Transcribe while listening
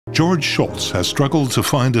George Shultz has struggled to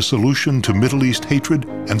find a solution to Middle East hatred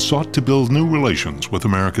and sought to build new relations with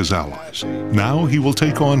America's allies. Now he will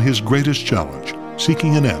take on his greatest challenge,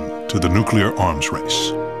 seeking an end to the nuclear arms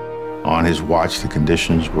race. On his watch, the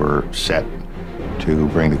conditions were set to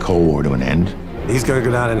bring the Cold War to an end. He's going to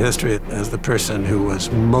go down in history as the person who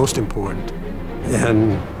was most important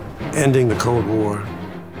in ending the Cold War.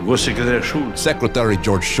 Secretary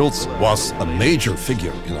George Shultz was a major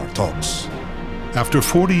figure in our talks. After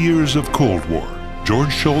 40 years of Cold War,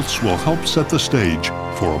 George Shultz will help set the stage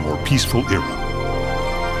for a more peaceful era.